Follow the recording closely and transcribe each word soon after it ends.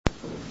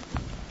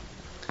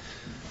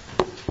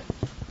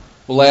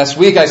Well, last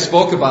week I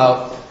spoke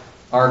about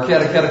our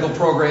catechetical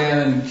program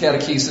and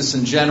catechesis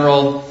in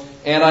general,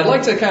 and I'd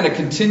like to kind of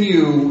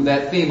continue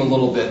that theme a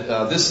little bit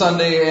this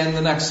Sunday and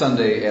the next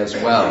Sunday as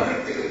well.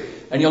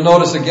 And you'll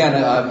notice again,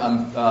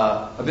 I'm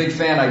a big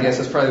fan, I guess,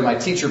 that's probably my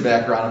teacher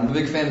background. I'm a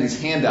big fan of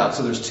these handouts.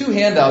 So there's 2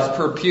 handouts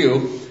per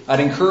pew. I'd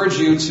encourage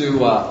you to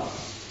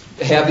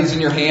have these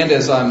in your hand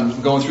as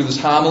I'm going through this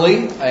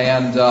homily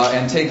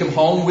and take them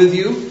home with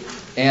you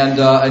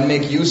and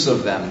make use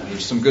of them.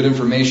 There's some good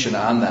information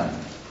on them.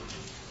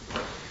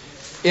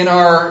 In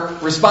our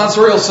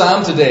responsorial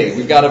psalm today,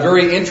 we've got a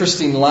very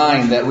interesting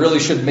line that really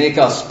should make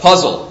us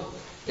puzzle.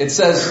 It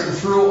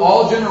says, "Through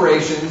all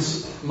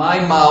generations, my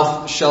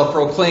mouth shall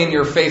proclaim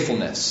your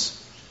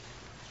faithfulness."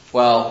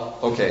 Well,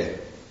 okay.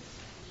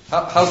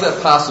 How's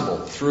that possible?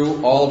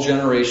 Through all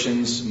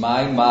generations,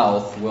 my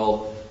mouth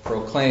will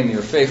proclaim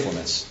your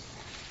faithfulness.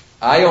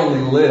 I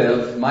only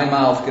live, my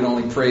mouth can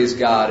only praise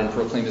God and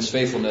proclaim His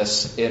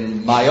faithfulness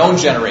in my own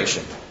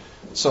generation.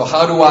 So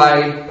how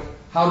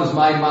does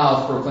my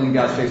mouth proclaim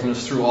God's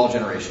faithfulness through all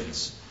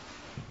generations?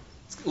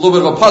 It's a little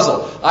bit of a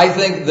puzzle. I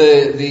think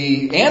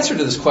the answer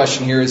to this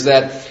question here is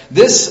that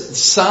this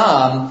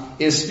psalm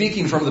is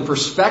speaking from the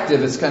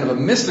perspective, it's kind of a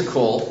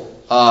mystical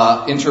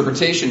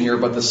interpretation here,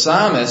 but the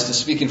psalmist is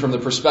speaking from the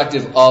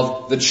perspective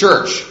of the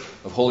church,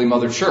 of Holy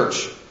Mother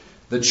Church.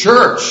 The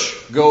church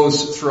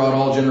goes throughout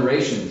all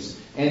generations,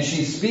 and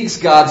she speaks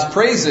God's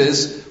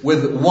praises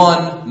with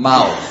one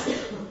mouth,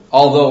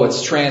 although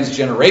it's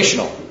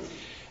transgenerational.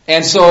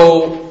 And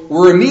so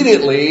we're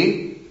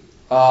immediately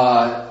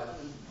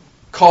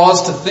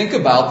caused to think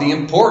about the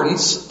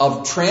importance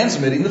of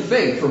transmitting the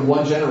faith from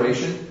one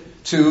generation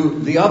to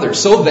the other,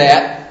 so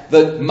that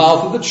the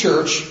mouth of the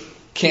church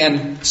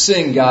can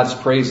sing God's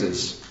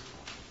praises.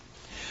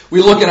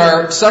 We look in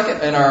our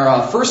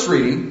first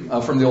reading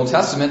from the Old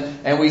Testament,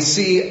 and we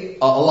see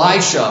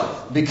Elisha,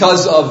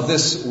 because of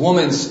this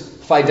woman's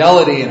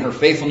fidelity and her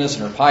faithfulness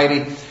and her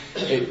piety.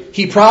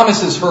 He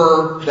promises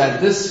her that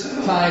this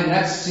time,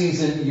 next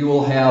season,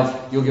 you'll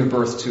give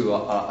birth to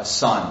a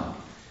son.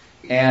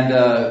 And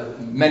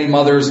many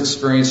mothers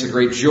experience the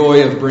great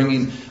joy of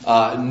bringing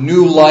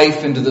new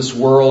life into this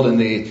world and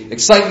the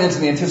excitement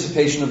and the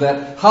anticipation of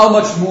that. How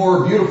much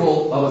more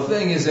beautiful of a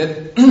thing is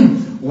it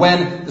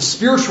when the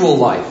spiritual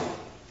life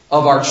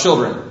of our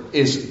children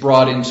is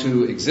brought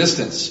into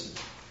existence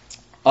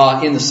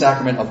in the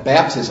sacrament of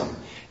baptism.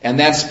 And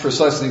that's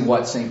precisely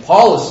what St.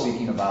 Paul is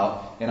speaking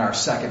about in our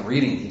second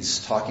reading.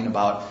 He's talking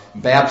about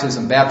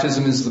baptism.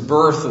 Baptism is the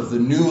birth of the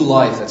new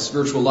life, that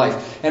spiritual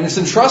life. And it's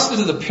entrusted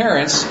to the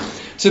parents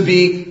to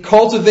be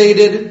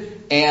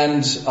cultivated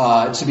and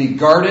to be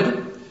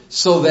guarded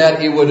so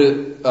that it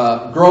would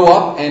grow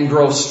up and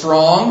grow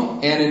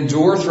strong and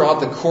endure throughout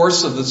the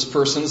course of this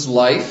person's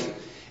life,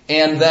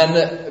 and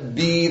then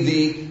be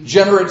the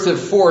generative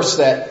force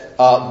that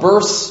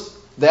births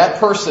that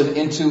person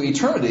into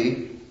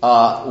eternity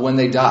when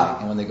they die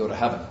and when they go to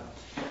heaven.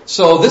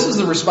 So this is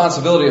the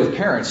responsibility of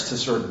parents, to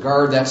sort of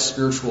guard that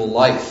spiritual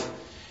life.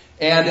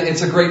 And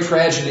it's a great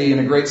tragedy and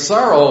a great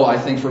sorrow, I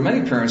think, for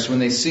many parents when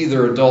they see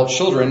their adult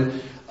children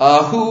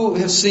who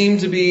have seemed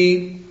to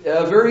be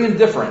very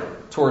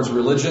indifferent towards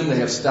religion. They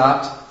have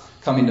stopped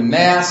coming to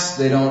Mass.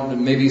 They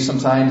don't, maybe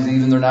sometimes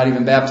even they're not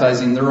even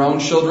baptizing their own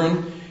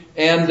children.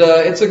 And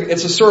it's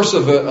a source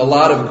of a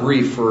lot of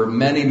grief for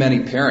many, many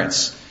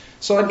parents.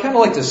 So I'd kind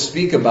of like to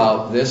speak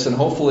about this and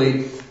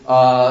hopefully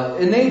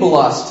enable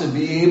us to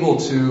be able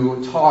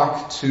to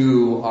talk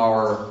to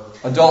our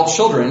adult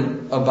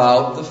children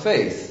about the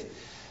faith.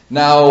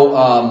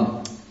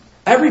 Now,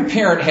 every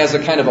parent has a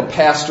kind of a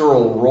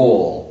pastoral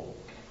role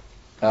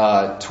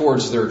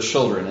towards their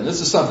children, and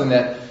this is something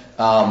that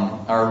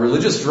our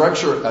religious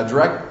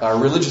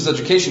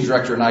education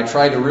director and I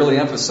tried to really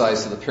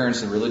emphasize to the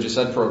parents in the religious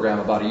ed program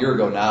about a year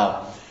ago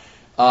now.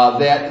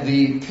 That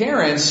the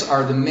parents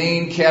are the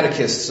main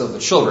catechists of the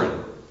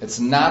children. It's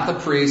not the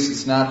priest,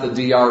 it's not the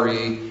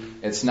DRE,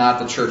 it's not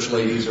the church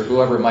ladies or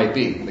whoever it might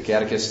be, the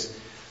catechists.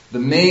 The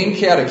main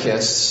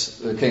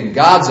catechists, okay, in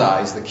God's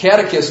eyes, the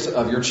catechist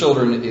of your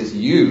children is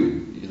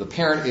you. The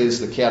parent is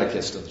the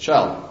catechist of the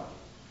child.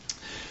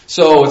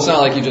 So it's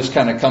not like you just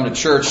kind of come to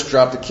church,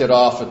 drop the kid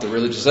off at the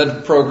religious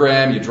ed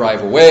program, you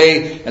drive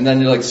away, and then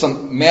you're like,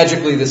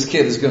 magically this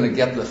kid is going to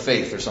get the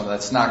faith or something.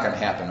 That's not going to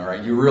happen, all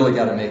right? You really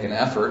got to make an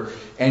effort,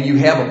 and you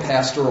have a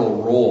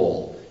pastoral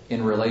role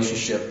in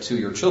relationship to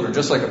your children.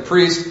 Just like a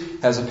priest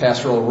has a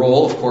pastoral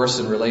role, of course,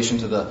 in relation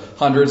to the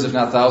hundreds, if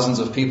not thousands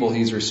of people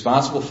he's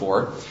responsible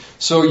for.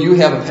 So you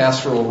have a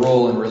pastoral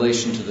role in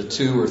relation to the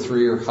 2 or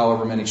 3 or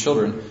however many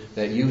children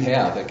that you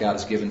have, that God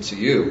has given to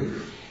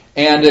you.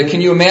 And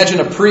can you imagine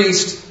a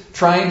priest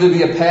trying to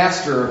be a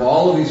pastor of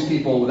all of these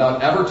people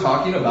without ever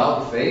talking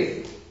about the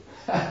faith?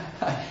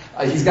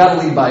 He's got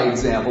to lead by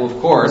example, of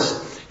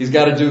course. He's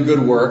got to do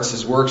good works.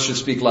 His works should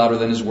speak louder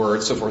than his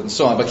words, so forth and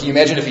so on. But can you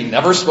imagine if he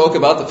never spoke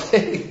about the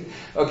faith?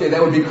 Okay,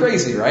 that would be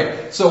crazy,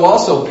 right? So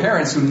also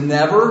parents who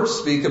never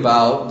speak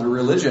about the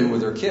religion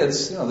with their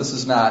kids, this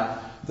is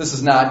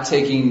not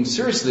taking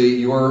seriously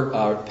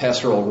your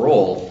pastoral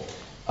role.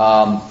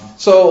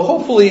 So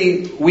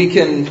hopefully we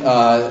can,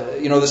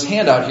 this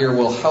handout here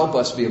will help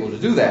us be able to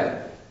do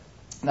that.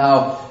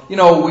 Now,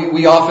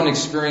 we often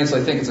experience,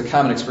 I think it's a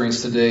common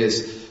experience today,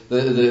 is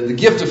the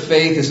gift of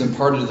faith is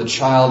imparted to the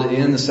child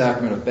in the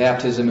sacrament of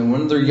baptism. And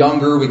when they're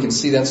younger, we can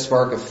see that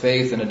spark of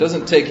faith. And it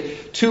doesn't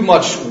take too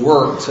much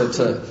work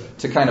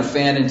to kind of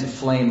fan into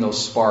flame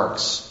those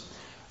sparks.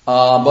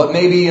 But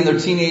maybe in their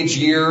teenage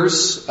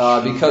years,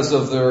 because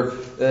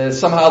of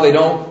somehow they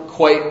don't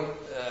quite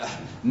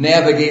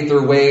navigate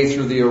their way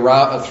through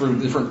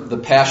the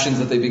passions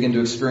that they begin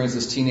to experience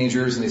as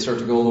teenagers, and they start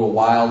to go a little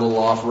wild, a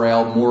little off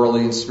rail,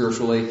 morally and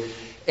spiritually.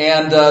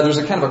 And there's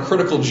a kind of a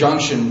critical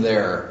junction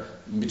there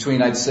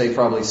between, I'd say,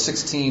 probably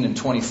 16 and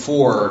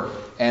 24,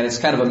 and it's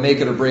kind of a make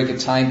it or break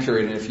it time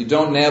period. And if you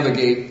don't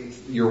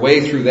navigate your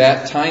way through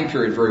that time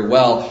period very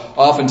well,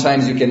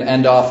 oftentimes you can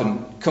end off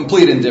in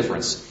complete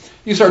indifference.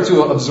 You start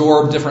to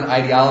absorb different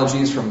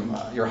ideologies from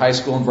your high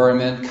school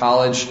environment,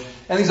 college,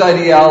 and these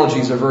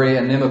ideologies are very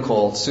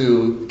inimical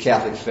to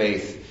Catholic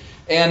faith.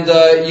 And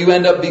you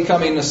end up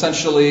becoming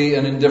essentially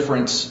an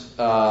indifferent,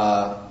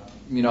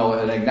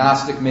 an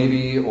agnostic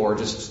maybe, or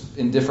just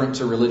indifferent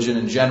to religion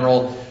in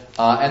general.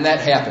 And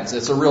that happens.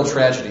 It's a real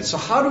tragedy. So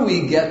how do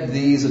we get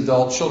these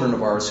adult children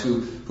of ours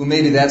who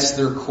maybe that's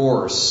their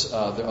course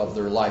of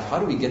their life, how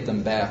do we get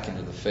them back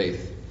into the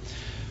faith?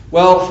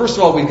 Well, first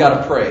of all, we've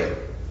got to pray.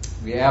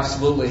 We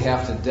absolutely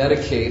have to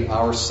dedicate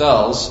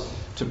ourselves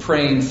to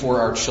praying for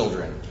our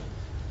children.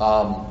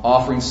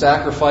 Offering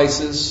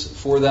sacrifices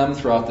for them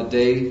throughout the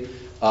day,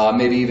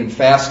 maybe even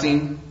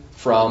fasting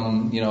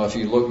from, if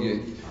you look,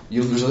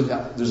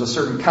 there's a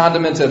certain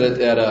condiment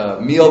at a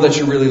meal that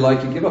you really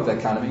like, you give up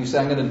that condiment. You say,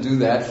 I'm going to do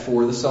that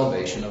for the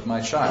salvation of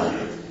my child.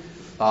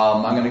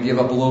 I'm going to give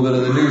up a little bit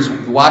of the news,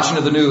 the watching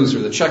of the news or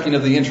the checking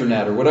of the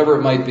internet or whatever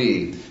it might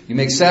be. You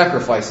make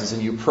sacrifices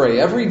and you pray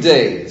every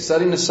day,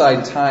 setting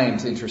aside time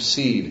to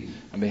intercede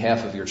on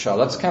behalf of your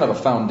child. That's kind of a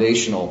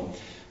foundational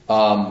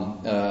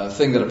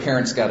thing that a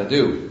parent's got to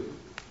do.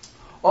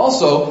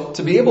 Also,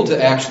 to be able to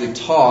actually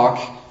talk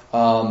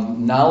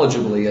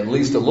knowledgeably, at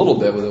least a little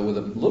bit, with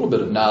a little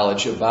bit of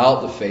knowledge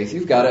about the faith,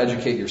 you've got to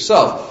educate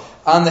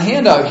yourself. On the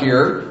handout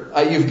here,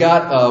 you've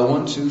got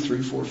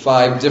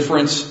 5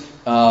 different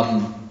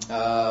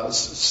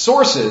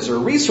sources or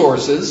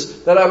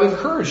resources that I would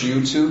encourage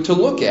you to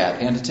look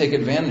at and to take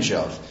advantage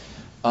of.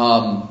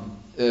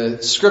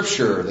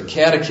 Scripture, the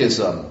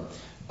Catechism.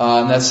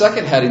 And that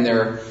second heading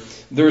there,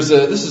 this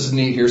is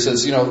neat here. It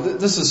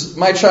says,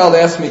 my child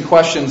asked me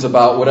questions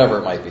about whatever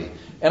it might be,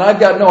 and I've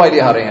got no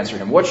idea how to answer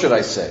him. What should I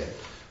say?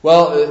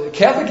 Well,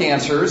 Catholic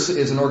Answers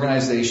is an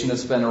organization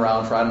that's been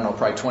around for,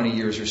 probably 20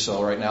 years or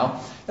so right now.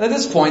 And at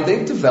this point,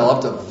 they've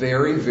developed a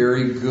very,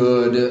 very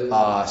good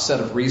set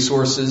of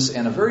resources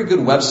and a very good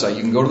website.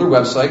 You can go to their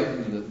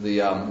website.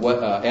 The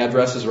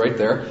address is right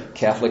there,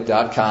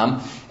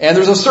 Catholic.com. And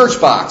there's a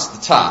search box at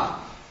the top.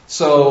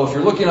 So if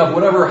you're looking up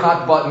whatever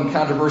hot button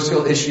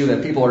controversial issue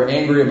that people are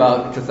angry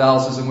about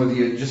Catholicism with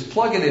you, just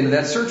plug it into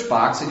that search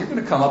box and you're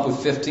going to come up with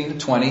 15 to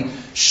 20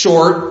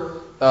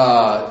 short,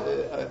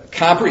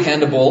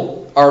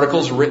 comprehensible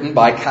articles written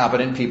by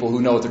competent people who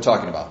know what they're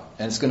talking about.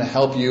 And it's going to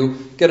help you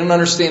get an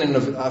understanding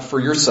of for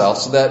yourself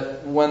so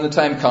that when the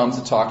time comes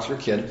to talk to your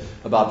kid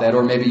about that,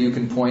 or maybe you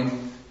can point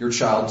your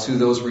child to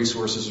those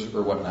resources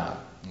or whatnot.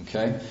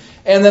 Okay?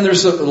 And then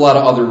there's a lot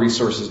of other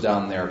resources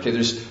down there. Okay?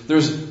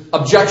 There's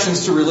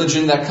objections to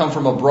religion that come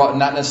from a broad,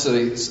 not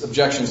necessarily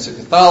objections to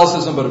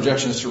Catholicism, but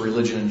objections to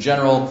religion in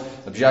general,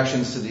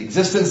 objections to the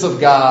existence of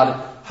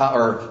God,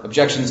 or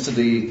objections to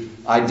the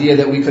idea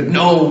that we could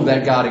know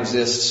that God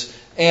exists.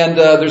 And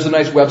there's a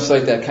nice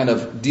website that kind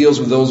of deals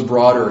with those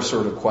broader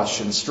sort of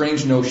questions,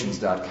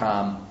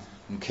 strangenotions.com.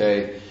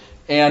 Okay?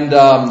 And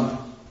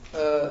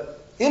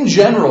in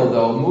general,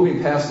 though,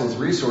 moving past those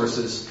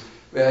resources,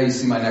 you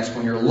see my next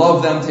point here,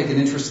 love them, take an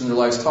interest in their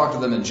lives, talk to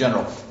them in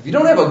general. If you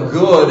don't have a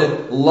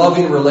good,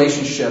 loving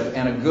relationship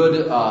and a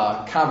good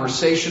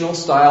conversational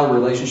style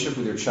relationship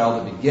with your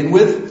child to begin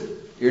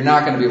with, you're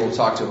not going to be able to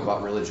talk to them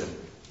about religion.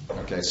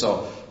 Okay,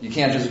 so you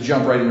can't just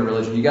jump right into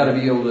religion. You got to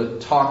be able to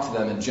talk to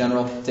them in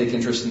general, take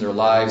interest in their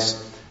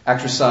lives,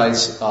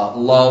 exercise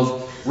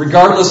love,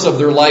 regardless of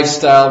their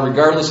lifestyle,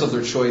 regardless of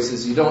their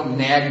choices. You don't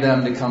nag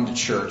them to come to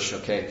church,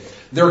 okay?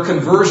 Their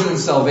conversion and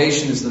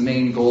salvation is the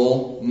main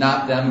goal,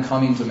 not them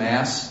coming to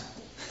Mass.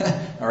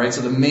 All right,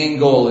 so the main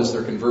goal is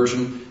their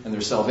conversion and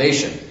their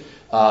salvation.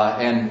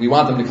 And we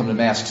want them to come to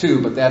Mass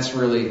too, but that's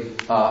really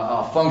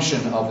a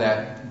function of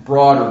that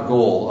broader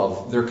goal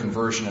of their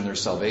conversion and their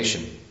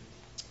salvation.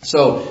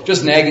 So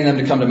just nagging them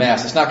to come to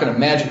Mass, it's not going to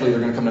magically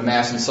they're going to come to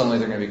Mass and suddenly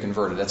they're going to be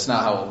converted. That's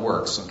not how it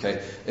works,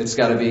 okay? It's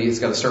got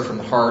to start from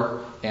the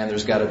heart, and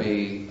there's got to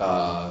be,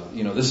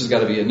 this has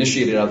got to be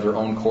initiated out of their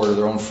own accord or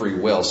their own free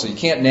will. So you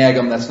can't nag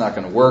them, that's not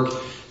going to work.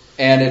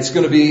 And it's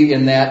going to be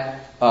in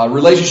that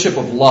relationship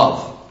of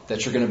love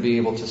that you're going to be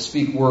able to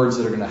speak words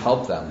that are going to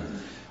help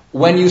them.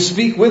 When you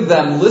speak with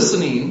them,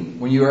 listening,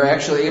 when you are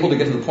actually able to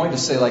get to the point to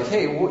say like,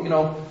 hey,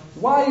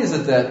 why is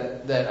it that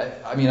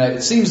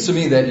it seems to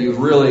me that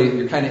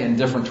you're kind of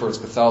indifferent towards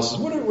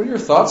Catholicism. What are your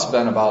thoughts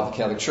been about the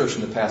Catholic Church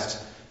in the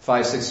past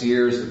 5-6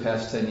 years, the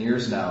past 10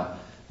 years now?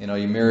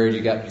 You married,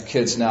 you got your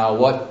kids now.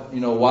 What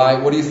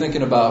are you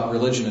thinking about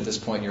religion at this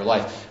point in your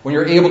life? When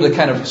you're able to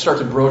kind of start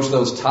to broach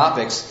those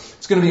topics,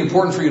 it's going to be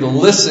important for you to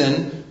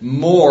listen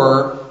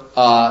more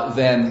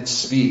than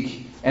speak.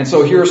 And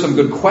so here are some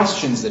good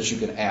questions that you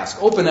can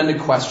ask.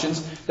 Open-ended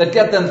questions that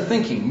get them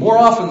thinking. More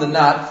often than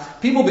not,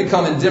 people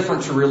become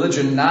indifferent to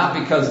religion not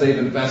because they've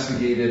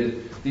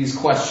investigated these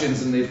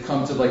questions and they've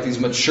come to these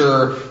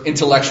mature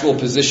intellectual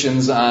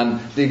positions on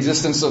the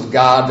existence of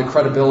God, the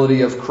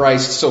credibility of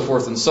Christ, so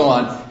forth and so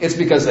on. It's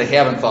because they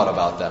haven't thought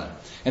about them.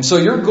 And so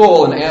your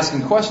goal in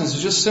asking questions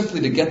is just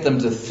simply to get them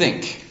to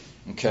think,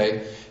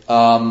 okay?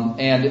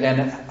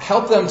 And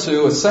help them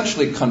to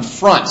essentially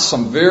confront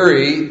some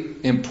very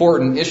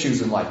important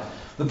issues in life.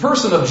 The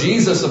person of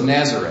Jesus of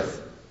Nazareth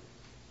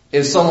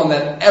is someone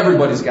that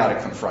everybody's got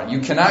to confront. You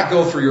cannot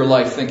go through your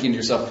life thinking to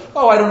yourself,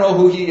 I don't know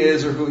who he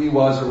is or who he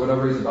was or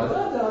whatever he's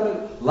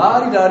about.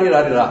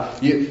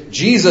 La-di-da-di-da-di-da.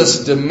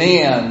 Jesus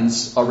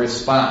demands a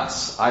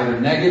response, either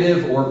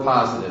negative or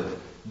positive.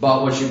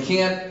 But what you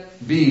can't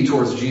be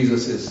towards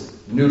Jesus is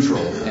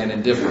neutral and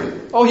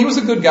indifferent. He was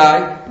a good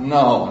guy.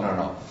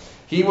 No.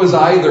 He was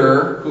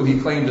either who he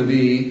claimed to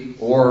be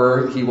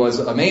or he was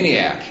a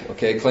maniac,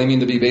 okay, claiming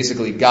to be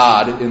basically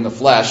God in the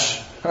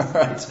flesh. All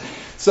right.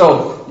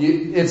 So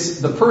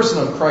it's the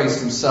person of Christ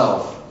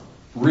himself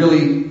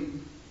really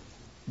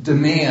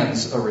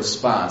demands a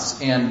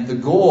response. And the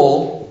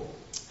goal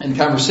in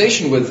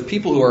conversation with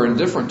people who are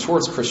indifferent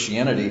towards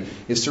Christianity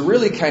is to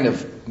really kind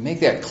of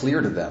make that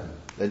clear to them.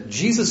 That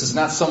Jesus is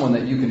not someone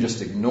that you can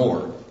just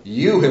ignore.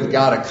 You have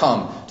got to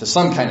come to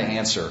some kind of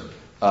answer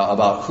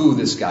about who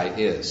this guy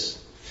is.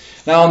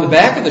 Now, on the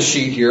back of the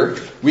sheet here,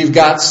 we've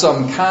got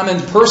some common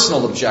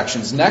personal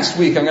objections. Next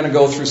week, I'm going to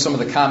go through some of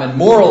the common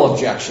moral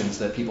objections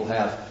that people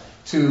have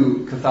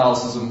to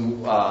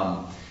Catholicism.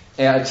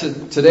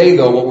 Today,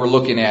 though, what we're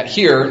looking at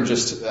here, and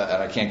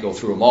I can't go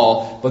through them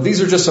all, but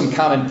these are just some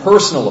common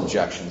personal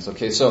objections.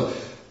 Okay, so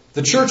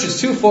the church is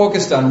too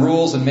focused on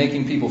rules and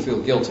making people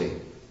feel guilty.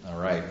 All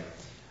right.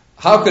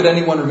 How could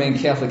anyone remain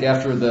Catholic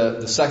after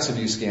the sex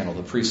abuse scandal,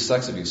 the priest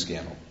sex abuse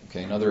scandal?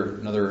 Okay,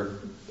 another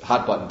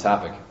hot button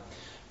topic.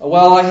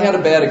 Well, I had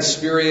a bad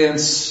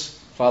experience.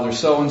 Father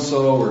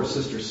so-and-so or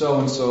sister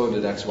so-and-so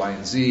did X, Y,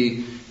 and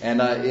Z. And,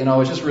 it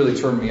just really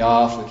turned me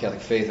off, the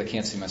Catholic faith. I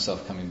can't see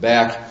myself coming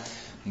back.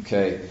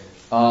 Okay.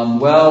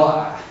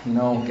 God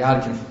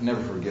can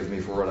never forgive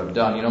me for what I've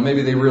done.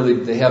 Maybe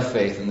they have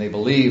faith and they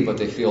believe, but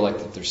they feel like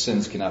that their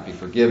sins cannot be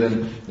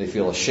forgiven. They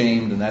feel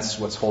ashamed, and that's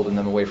what's holding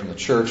them away from the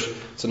church.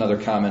 It's another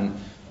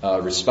common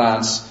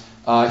response.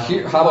 How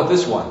about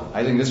this one?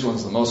 I think this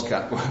one's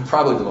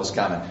probably the most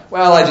common.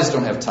 Well, I just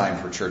don't have time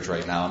for church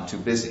right now. I'm too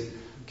busy.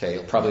 Okay,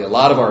 probably a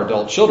lot of our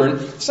adult children,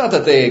 it's not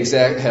that they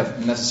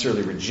have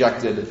necessarily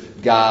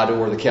rejected God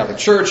or the Catholic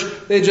Church.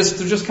 They're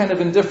just kind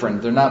of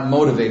indifferent. They're not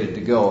motivated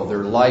to go.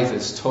 Their life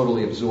is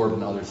totally absorbed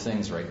in other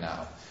things right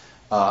now.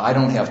 I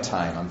don't have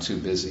time. I'm too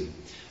busy.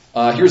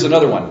 Here's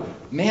another one.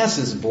 Mass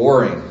is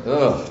boring.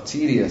 Ugh,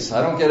 tedious.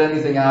 I don't get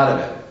anything out of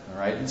it.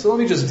 Right? And so let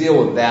me just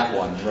deal with that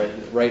one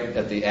right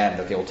at the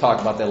end. Okay, we'll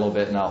talk about that a little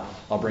bit, and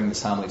I'll bring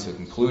this homily to a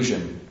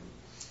conclusion.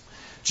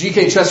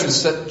 G.K.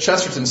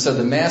 Chesterton said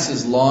the Mass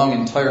is long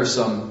and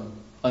tiresome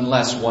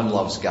unless one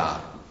loves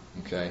God.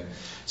 Okay,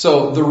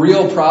 so the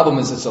real problem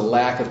is it's a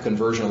lack of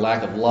conversion, a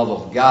lack of love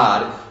of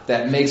God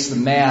that makes the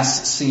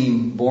Mass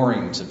seem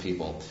boring to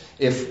people.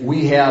 If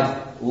we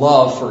have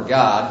love for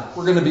God,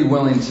 we're going to be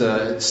willing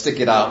to stick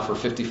it out for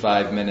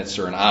 55 minutes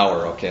or an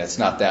hour. Okay, it's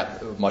not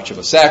that much of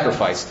a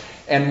sacrifice.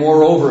 And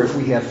moreover, if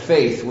we have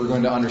faith, we're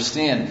going to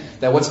understand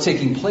that what's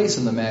taking place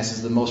in the Mass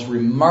is the most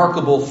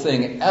remarkable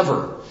thing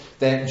ever.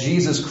 That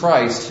Jesus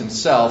Christ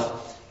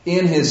himself,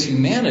 in his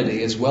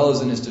humanity as well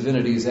as in his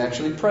divinity, is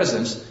actually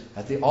present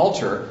at the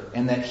altar,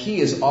 and that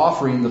he is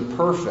offering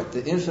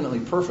the infinitely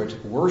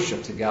perfect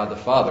worship to God the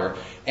Father.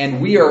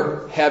 And we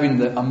are having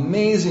the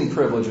amazing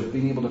privilege of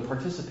being able to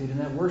participate in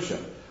that worship.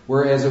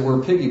 Whereas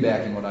we're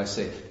piggybacking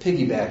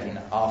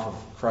off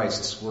of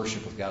Christ's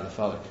worship of God the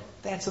Father.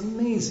 That's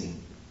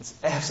amazing. It's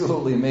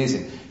absolutely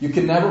amazing. You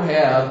can never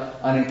have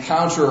an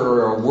encounter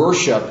or a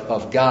worship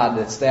of God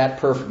that's that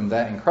perfect and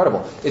that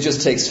incredible. It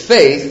just takes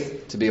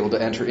faith to be able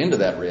to enter into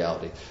that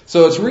reality.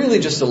 So it's really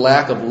just a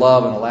lack of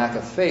love and a lack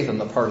of faith on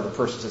the part of the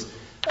person who says,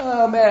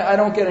 oh man, I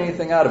don't get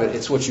anything out of it.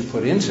 It's what you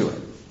put into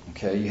it.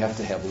 Okay, you have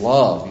to have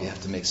love. You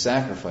have to make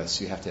sacrifice.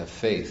 You have to have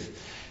faith.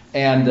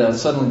 And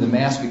suddenly the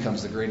Mass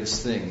becomes the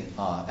greatest thing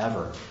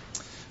ever.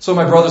 So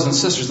my brothers and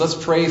sisters, let's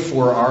pray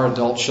for our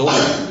adult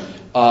children.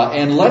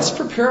 And let's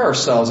prepare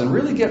ourselves and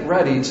really get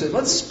ready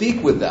let's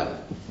speak with them.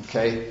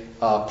 Okay?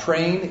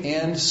 Praying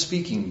and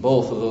speaking,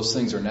 both of those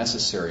things are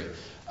necessary.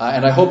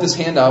 And I hope this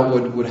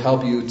handout would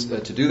help you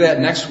to do that.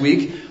 Next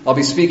week, I'll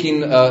be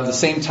speaking the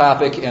same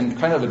topic and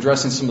kind of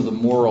addressing some of the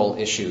moral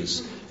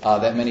issues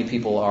that many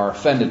people are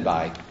offended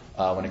by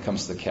when it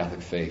comes to the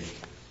Catholic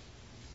faith.